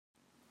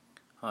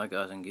Hi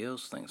guys and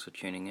girls, thanks for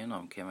tuning in.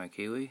 I'm Camo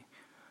Kiwi.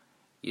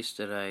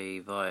 Yesterday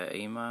via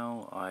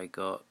email I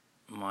got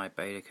my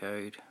beta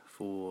code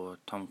for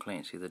Tom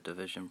Clancy The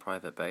Division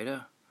Private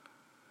Beta.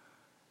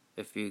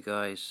 If you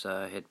guys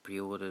had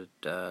pre-ordered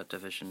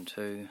Division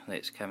 2,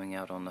 that's coming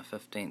out on the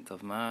 15th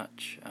of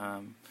March,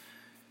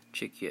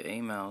 check your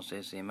emails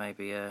as there may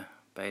be a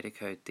beta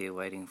code there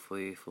waiting for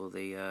you for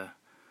the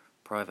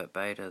private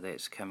beta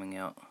that's coming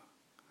out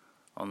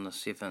on the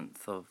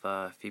 7th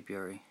of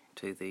February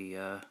to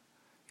the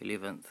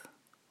 11th.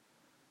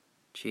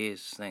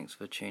 Cheers, thanks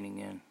for tuning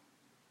in.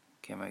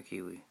 Camo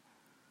Kiwi.